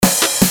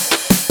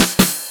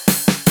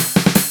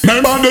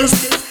Remember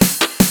this.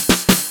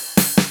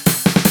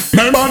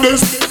 Remember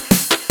this.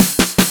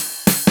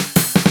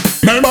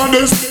 Remember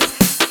this.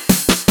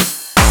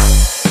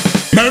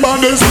 Remember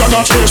this. Killer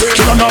not trace,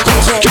 killer not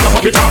cause, killer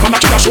pop it off and a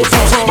killer shoot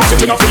force. Pass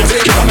it in a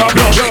face, killer not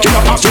blush,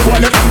 killer pass you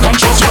one left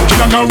unconscious.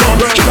 Killer not run,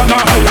 killer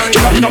not hide,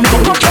 killer in a middle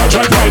rock, car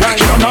drive wide.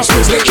 Killer not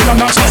space, killer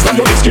not slice, and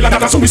you this killer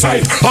that a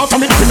suicide. After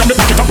me dipping on me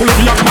pocket and pull up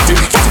the automatic.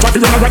 Fast drive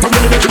you run right and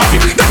really make you happy.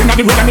 Dipping on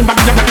the road and in back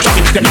in the back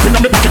traffic. Then dipping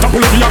on me pocket and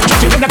pull up the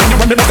automatic. Then you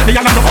when me bust the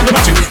alarm on the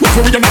battery. Look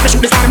for me and I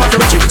shoot this time after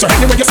ratchet. So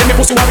anyway you see me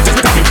pussy while it is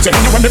me tapping. Say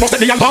when me bust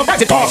the alarm,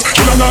 bite it off.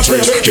 Killer not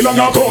trace, killer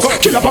not cause,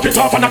 killer pop it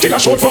off and a killer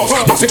shoot force.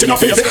 Pass it in a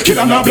face,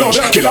 killer not blush,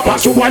 killer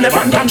pass you one left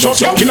unconscious.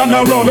 Killer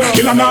not run,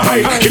 killer not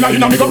hide, killer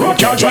in a middle road,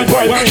 car drive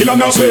wide. Killer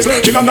not space,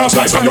 killer not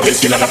slice, and you this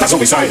killer that a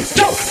suicide.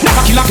 Yo,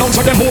 never killer clowns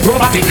so them move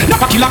robotic.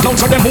 Never killer clowns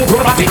so them move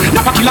robotic.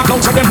 Never killer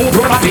clowns so them move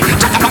robotic.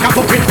 Jack a back and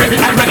fuck with baby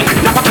I'm ready.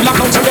 Never killer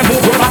clowns so them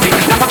move robotic.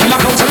 Never killer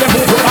clowns so them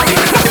move robotic.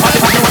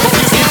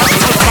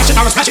 Smash it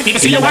or smash it, even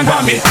see you and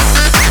want me.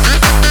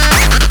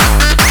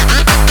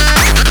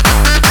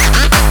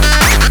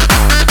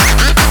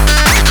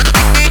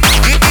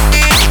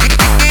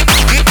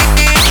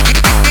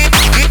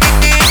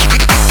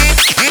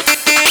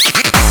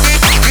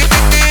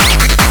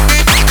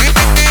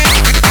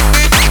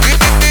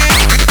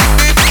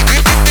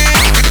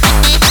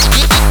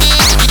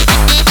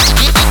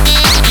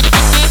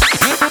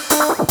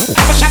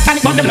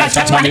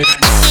 That's money.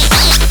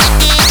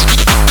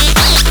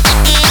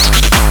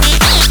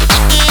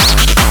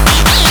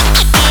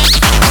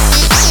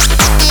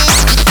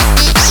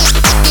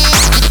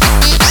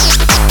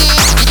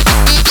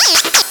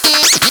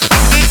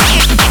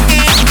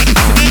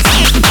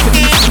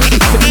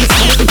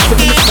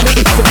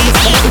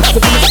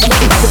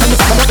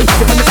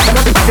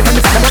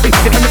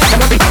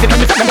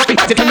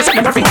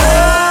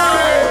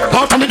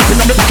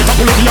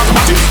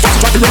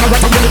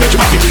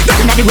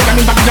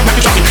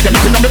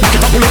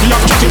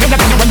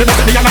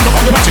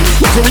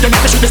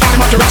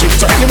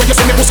 So anyway you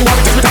see me pussy while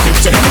it is me tapping.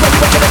 So anyway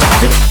you watch it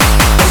tapping.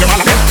 Don't get mal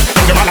a bit,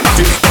 don't get mal a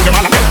batty. Don't get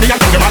mal a bit,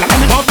 don't get mal a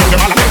coming up. Don't get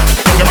mal a bit,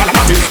 don't get mal a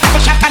batty. Have a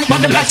shot and it on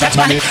them like that's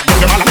money. Don't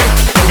get mal a bit,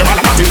 don't get mal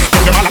a batty.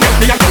 Don't get mal a bit,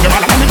 don't get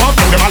mal a coming up.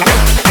 Don't get mal a bit,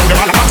 don't get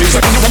mal a batty. So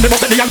anyway when they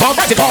bust it, the alcohol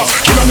bite it off.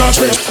 Killer not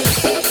trace,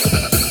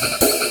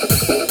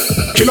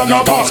 killer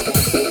not pass,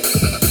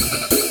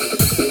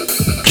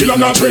 killer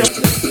not trace.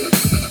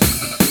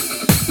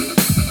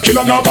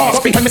 Killer now pass.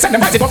 When me send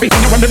them bite it off,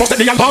 when they bust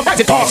the alcohol bite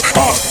it pass.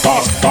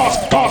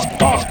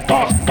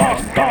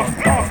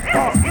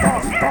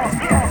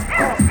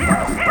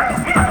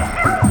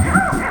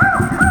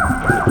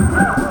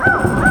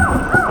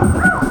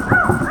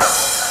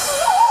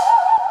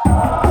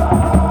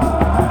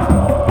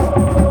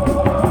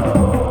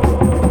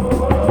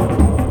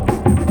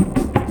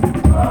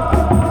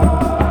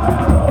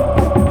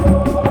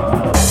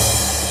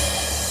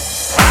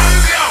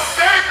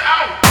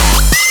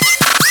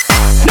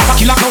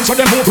 So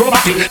them move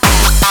robotic. Just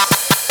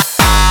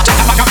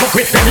a bag of fuck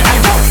with baby I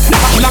know.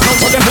 Never kill a clown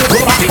so them move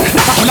robotic.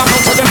 Never kill a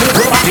clown so them move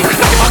robotic.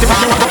 Not the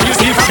party you want to please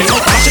steal from me. So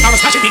smash it or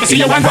smash it, even see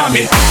you and want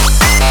me.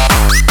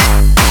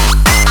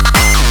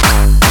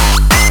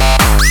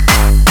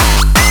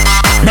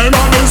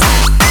 Remember this.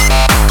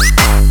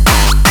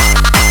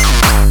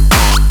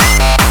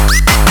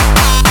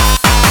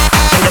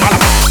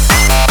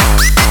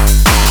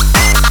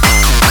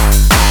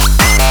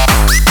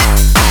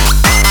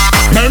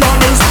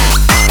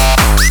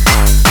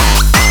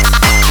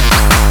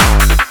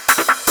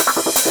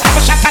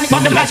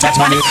 On them like that's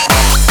money.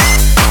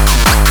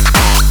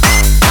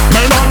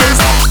 Remember this.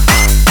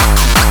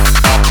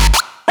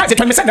 Right it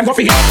when me send them go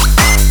for you.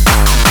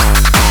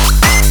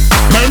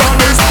 Remember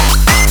this.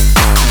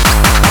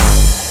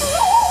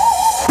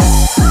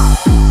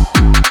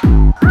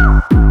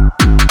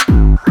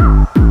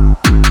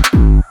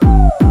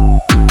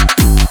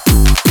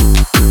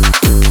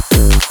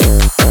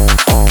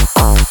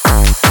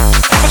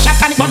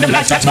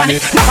 That's money.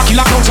 Never kill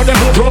a clown so them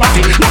move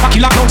robotic. Never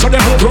kill a clown so them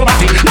move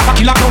robotic. Never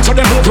kill a clown so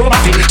them move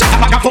robotic. Just a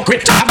bag of fuck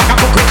with, just a bag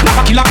of fuck with.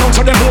 Never kill a clown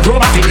so them move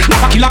robotic.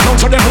 Never kill a clown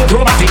so them move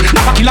robotic.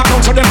 Never kill a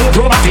clown so them move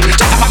robotic.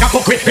 Just a bag of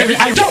fuck with, baby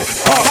I know.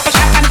 Have a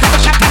shot and have a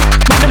shot and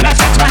run them like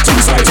that's right.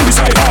 Suicide,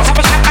 suicide. Have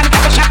a shot and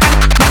have a shot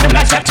and run them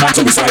like that's right.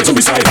 Suicide,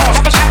 suicide. Have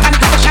a shot and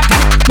have a shot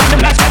and run them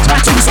like that's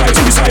right. Suicide,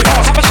 suicide.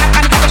 Have a shot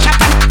and have a shot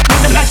and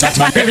run them like that's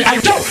right, baby I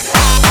know.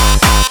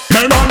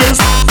 Remember this.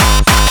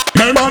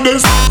 Remember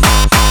this.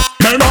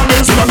 Remember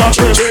this, killer not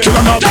trace,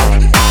 killer not.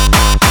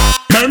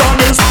 Remember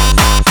this,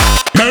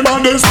 remember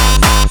this,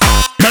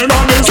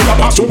 remember this. Killer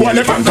pass to boy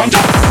left and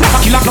contact. Never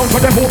kill a clown for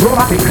them move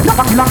robotic.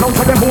 Never kill a clown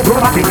for them move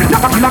robotic.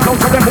 Never kill a clown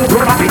for them move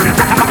robotic.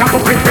 Jack a back and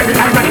fuck with baby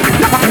I'm ready.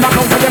 Never kill a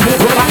clown for them move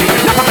robotic.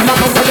 Never kill a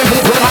clown for them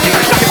move robotic.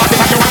 Like the party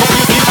like you want to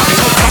feel feel happy.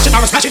 So smash it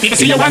or smash it, even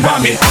see you and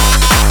want me.